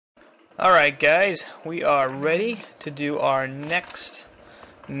Alright guys, we are ready to do our next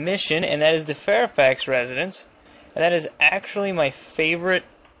mission, and that is the Fairfax residence. And that is actually my favorite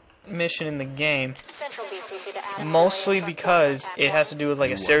mission in the game, mostly because it has to do with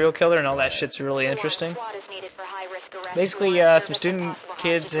like a serial killer and all that shit's really interesting. Basically, some student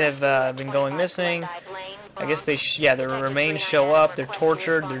kids have been going missing. I guess their remains show up, they're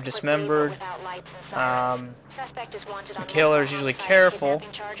tortured, they're dismembered. The killer is usually careful,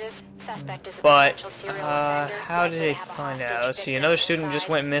 but how did they find out? Let's see, another student just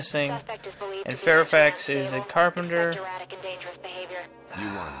went missing, and Fairfax is a carpenter.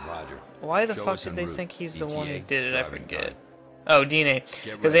 Why the fuck did they think he's the one who did it? I forget. Oh, DNA.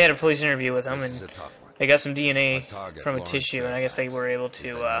 Because they had a police interview with him, and they got some DNA from a tissue, and I guess they were able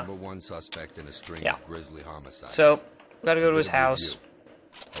to, yeah. So, gotta go to his house.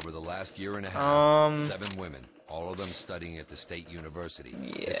 Over the last year and a half, 7 women, all of them studying at the state university,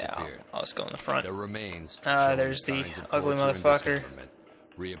 disappeared. I'll just go in the front. Their remains, there's the ugly motherfucker.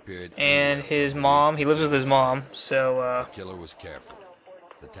 And his mom. He lives with his mom, so, the killer was careful.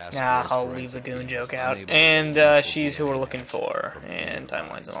 I'll leave the goon joke out. And, she's who we're looking for. And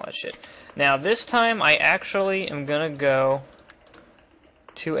timelines and all that shit. Now, this time, I actually am gonna go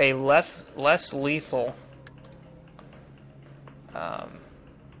to a less lethal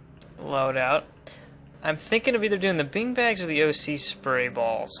loadout. I'm thinking of either doing the bing bags or the OC spray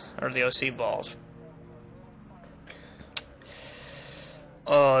balls, or the OC balls.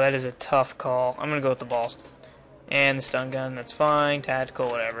 Oh, that is a tough call. I'm gonna go with the balls. And the stun gun, that's fine, tactical,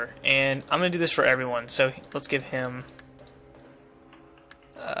 whatever. And I'm gonna do this for everyone, so let's give him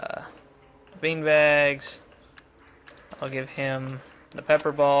bean bags. I'll give him the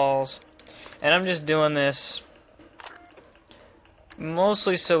pepper balls. And I'm just doing this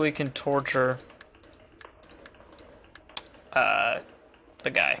mostly so we can torture the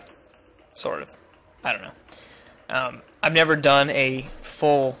guy, sort of. I don't know. I've never done a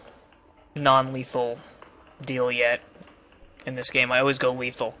full non-lethal deal yet in this game. I always go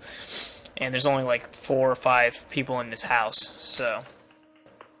lethal, and there's only like 4 or 5 people in this house, so.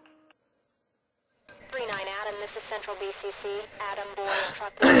 39 Adam, this is Central BCC. Adam, boy,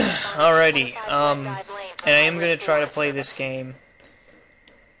 truck. Alrighty, and I am gonna try to play this game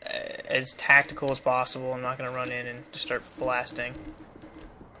as tactical as possible. I'm not gonna run in and just start blasting.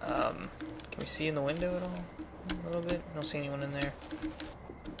 Can we see in the window at all? A little bit. I don't see anyone in there.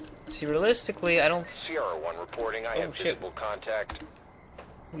 See, realistically, I don't. Sierra 1 reporting. I have visible contact.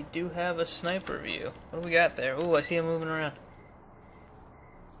 We do have a sniper view. What do we got there? Ooh, I see him moving around.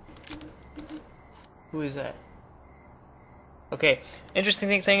 Who is that? Okay,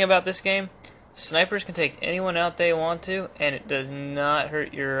 interesting thing about this game: snipers can take anyone out they want to, and it does not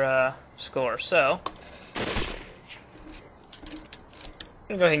hurt your score. So,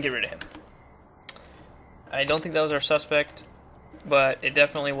 I'm gonna go ahead and get rid of him. I don't think that was our suspect, but it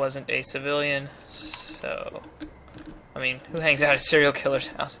definitely wasn't a civilian. So, I mean, who hangs out at serial killers'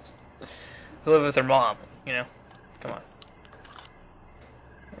 houses? Who live with their mom? You know, come on.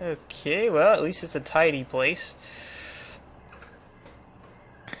 Okay, well, at least it's a tidy place.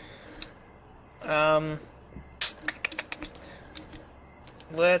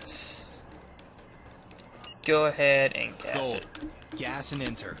 Let's go ahead and gas it. Gas and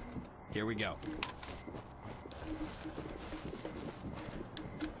enter. Here we go.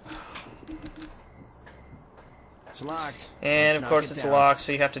 It's locked. And of course it's locked,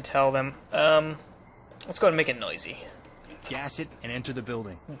 so you have to tell them. Let's go ahead and make it noisy. Gas it and enter the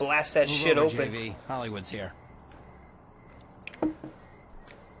building. Blast that shit open. JV. Hollywood's here.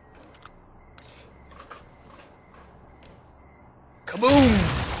 Kaboom!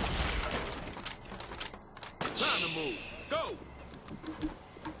 Time to move. Go.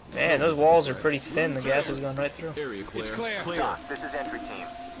 Man, those walls are pretty thin. The gas is going right through. Area clear. It's clear. Doc, this is entry team.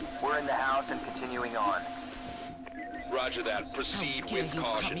 We're in the house and continuing on. Roger that. Proceed with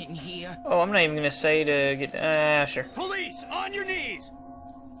caution. Oh, I'm not even gonna say to get. Sure. Police, on your knees!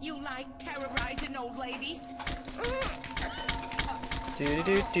 You like terrorizing old ladies? Do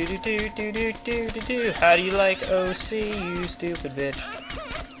do do do do do do do do do. How do you like OC, you stupid bitch?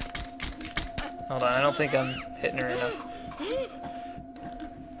 Hold on, I don't think I'm hitting her enough.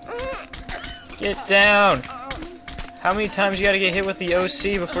 Get down! How many times you gotta get hit with the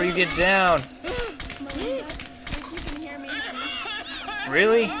OC before you get down?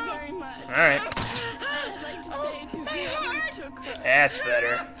 Really? Alright. That's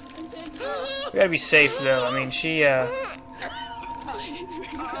better. We gotta be safe though. I mean, she,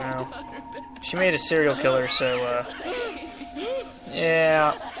 she made a serial killer, so,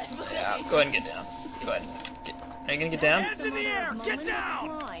 yeah. Yeah, go ahead and get down. Go ahead. Are you gonna get down? Hands in the air! Get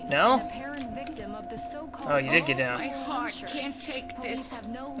down! No? Oh, you did get down. My heart can't take this.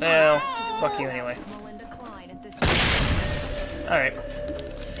 Well, fuck you anyway. Alright.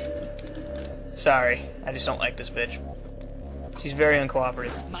 Sorry, I just don't like this bitch. She's very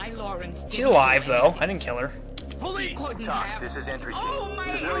uncooperative. My Lawrence. She's alive, though. I didn't kill her. Police couldn't Talk, have. this is entry team. Oh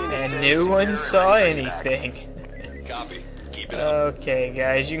my Civilian And assist, no one secure, saw ready for evac. anything. Copy. Keep it up. Okay,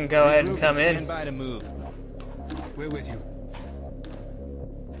 guys, you can go ahead and come Stand in. by to move. We're with you.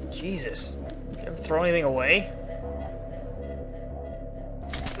 Jesus. Did you ever throw anything away?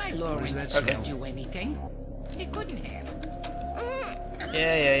 My Lawrence that didn't smell? do anything. He couldn't have.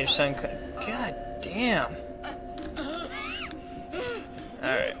 Yeah, your son could. God damn.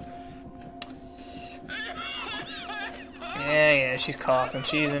 Alright. Yeah, she's coughing.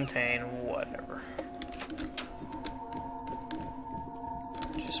 She's in pain. Whatever.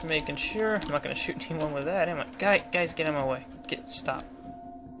 Just making sure. I'm not gonna shoot anyone with that, am I? Guys, get out of my way. Stop.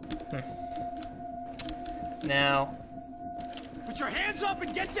 Now. Put your hands up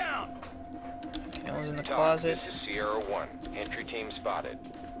and get down! Okay, no one's in the Talk, closet. This is Sierra 1. Entry team spotted.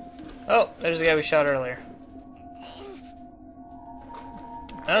 Oh, there's the guy we shot earlier.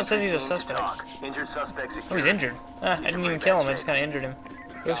 Oh, it says he's a Entry team to suspect. talk. Injured suspect secured. Oh, he's injured. Ah, I didn't even kill him, I just kind of injured him.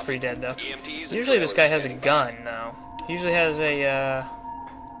 He looks pretty dead, though. EMTs and Usually this guy has a standing by. gun, though. He usually has a,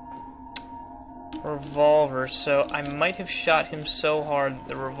 revolver, so I might have shot him so hard that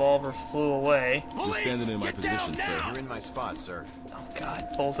the revolver flew away. You're standing in my position, sir. You're in my spot, sir. Oh, God.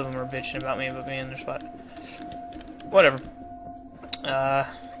 Both of them are bitching about me, but me in their spot. Whatever.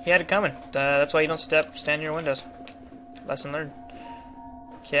 He had it coming. That's why you don't stand in your windows. Lesson learned.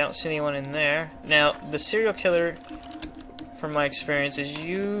 Okay, I don't see anyone in there. Now, the serial killer, from my experience, is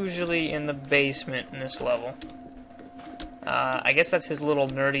usually in the basement in this level. I guess that's his little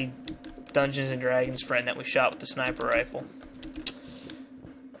nerdy Dungeons and Dragons friend that we shot with the sniper rifle.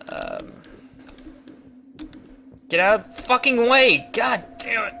 Get out of the fucking way! God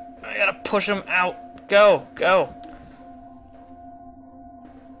damn it! I gotta push him out. Go! Well,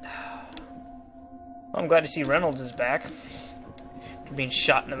 I'm glad to see Reynolds is back. Being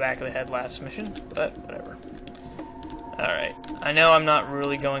shot in the back of the head last mission, but whatever. Alright, I know I'm not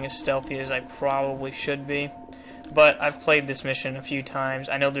really going as stealthy as I probably should be, but I've played this mission a few times.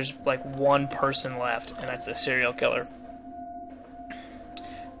 I know there's like one person left, and that's the serial killer.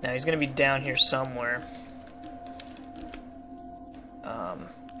 Now, he's gonna be down here somewhere.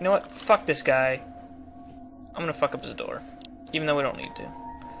 You know what? Fuck this guy. I'm gonna fuck up his door, even though we don't need to.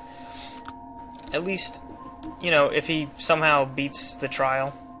 At least, you know, if he somehow beats the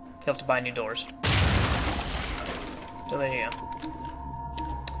trial, he'll have to buy new doors. So there you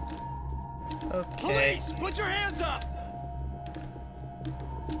go. Okay. Police, put your hands up!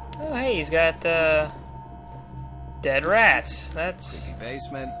 Oh, hey, he's got, dead rats. That's... Creepy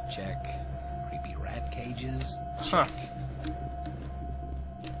basement, check. Creepy rat cages, Huh. check.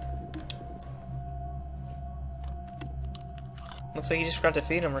 Looks like you just forgot to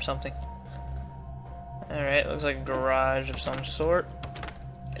feed him or something. Alright, looks like a garage of some sort.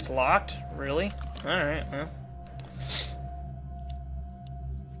 It's locked? Really? Alright, well.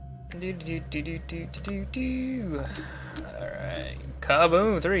 Alright.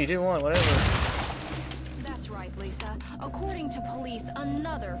 Kaboom! 3, 2, 1, whatever. That's right, Lisa. According to police,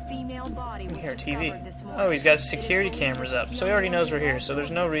 another female body was Here, discovered TV. this morning. Oh, he's got security cameras up, so he already knows we're here, so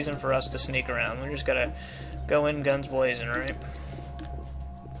there's no reason for us to sneak around. We just gotta go in guns blazing, right?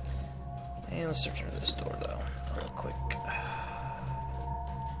 And let's search under this door, though, real quick.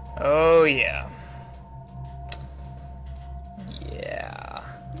 Oh, yeah. Yeah.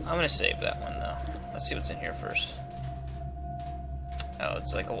 I'm gonna save that one, though. Let's see what's in here first. Oh,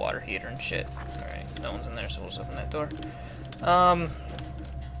 it's like a water heater and shit. Alright, no one's in there, so we'll just open that door.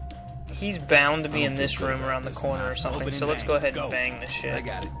 He's bound to be in this room around the corner or something, so let's go ahead and bang this shit. I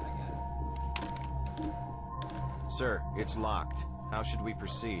got it. Sir, it's locked. How should we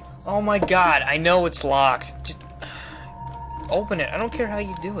proceed? Oh my god, I know it's locked. Just open it. I don't care how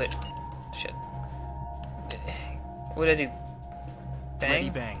you do it. Shit. What did I do? Bang? Ready,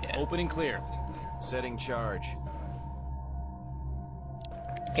 bang. Yeah. Open and clear. Setting charge.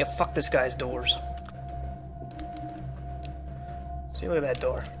 Yeah, fuck this guy's doors. See, look at that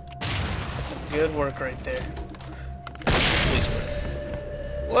door. That's some good work right there. Police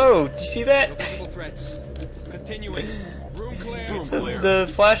work. Whoa, did you see that? Visible threats. Continuing. Room clear. Room clear. The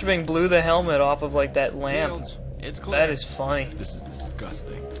flashbang blew the helmet off of like that lamp. Fields, it's clear. That is funny. This is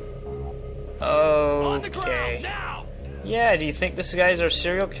disgusting. On the ground, Okay. now! Yeah, do you think this guy's our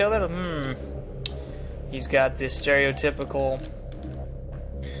serial killer? He's got this stereotypical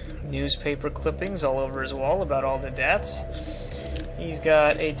newspaper clippings all over his wall about all the deaths. He's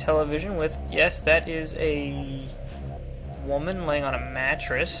got a television with, yes, that is a woman laying on a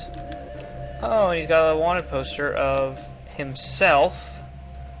mattress. Oh, and he's got a wanted poster of himself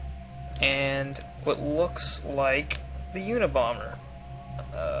and what looks like the Unabomber.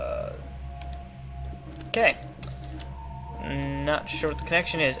 Okay. Not sure what the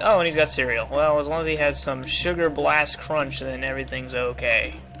connection is. Oh, and he's got cereal. Well, as long as he has some Sugar Blast Crunch, then everything's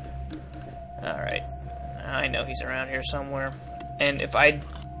okay. Alright. I know he's around here somewhere. And if my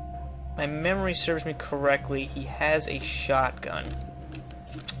memory serves me correctly, he has a shotgun.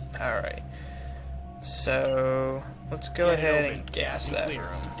 Alright. So, let's go ahead and gas that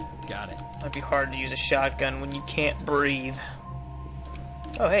room. Got it. Might be hard to use a shotgun when you can't breathe.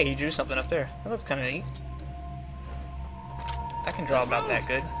 Oh, hey, you drew something up there. That looked kind of neat. I can draw about that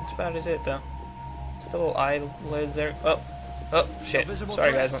good. That's about it, though. The little eyelids there. Oh, shit.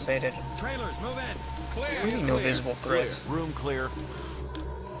 Sorry, guys, wasn't paying attention. Trailers, move in. What do you mean, no visible threats? Room clear.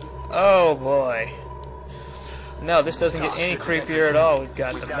 Oh, boy. No, this doesn't get any creepier at all. We've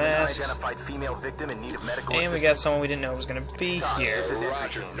got the found an masks. unidentified female victim in need of medical And we got someone we didn't know was going to be here.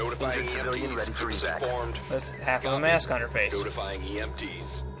 Roger. Notifying Injured civilian ready EMTs. for Troops evac. informed. With half of a mask on her face. Notifying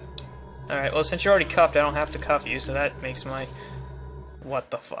EMTs. Alright, well, since you're already cuffed, I don't have to cuff you, so that makes my...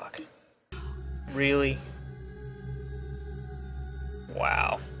 What the fuck? Really?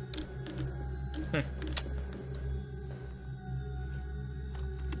 Wow.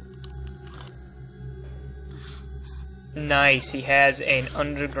 Nice, he has an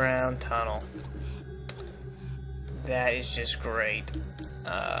underground tunnel. That is just great.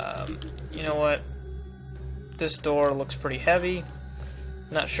 You know what? This door looks pretty heavy.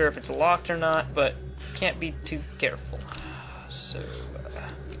 Not sure if it's locked or not, but can't be too careful. So,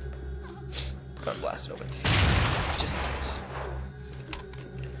 go and blast it open. Just in case.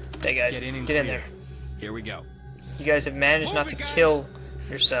 Hey guys, Get in there. Here we go. You guys have managed not to kill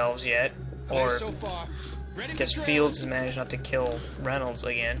yourselves yet, or So far. Ready I guess Fields has managed not to kill Reynolds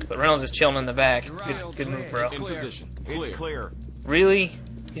again, but Reynolds is chilling in the back. Good move, bro. In position. It's clear. Really?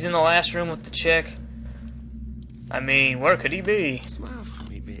 He's in the last room with the chick? I mean, where could he be? Smile for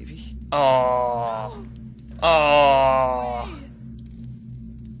me, baby. Oh. Oh.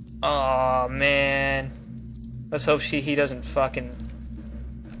 Oh, man. Let's hope he doesn't fucking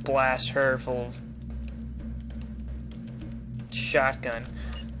blast her full of shotgun.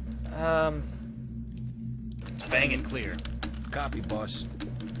 Let's bang it. Clear. Copy, boss.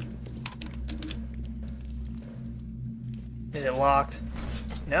 Is it locked?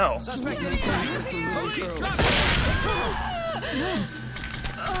 No. Suspect inside.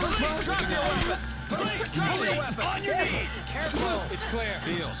 Police, drop Police, on your knees. Careful. It's clear.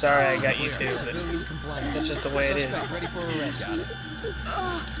 Field. Sorry, I got you too, but that's just the way it is. Ready for arrest. Got it.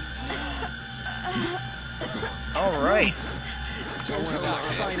 All right. Don't worry about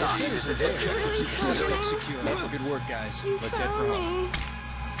it. Suspect secure. Good work, guys. Let's head for home.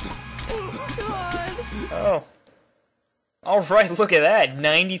 Oh. All right, look at that.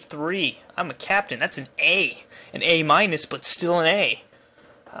 93. I'm a captain. That's an A. An A minus, but still an A.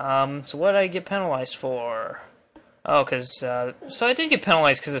 So what did I get penalized for? Oh, so I did get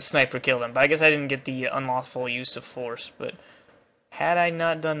penalized because a sniper killed him, but I guess I didn't get the unlawful use of force. But had I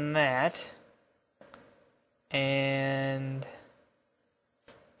not done that, and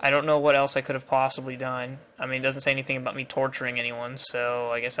I don't know what else I could have possibly done. I mean, it doesn't say anything about me torturing anyone,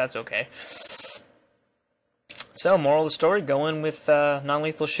 so I guess that's okay. So, moral of the story, go in with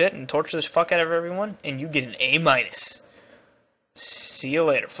non-lethal shit and torture the fuck out of everyone, and you get an A minus. See you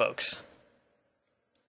later, folks.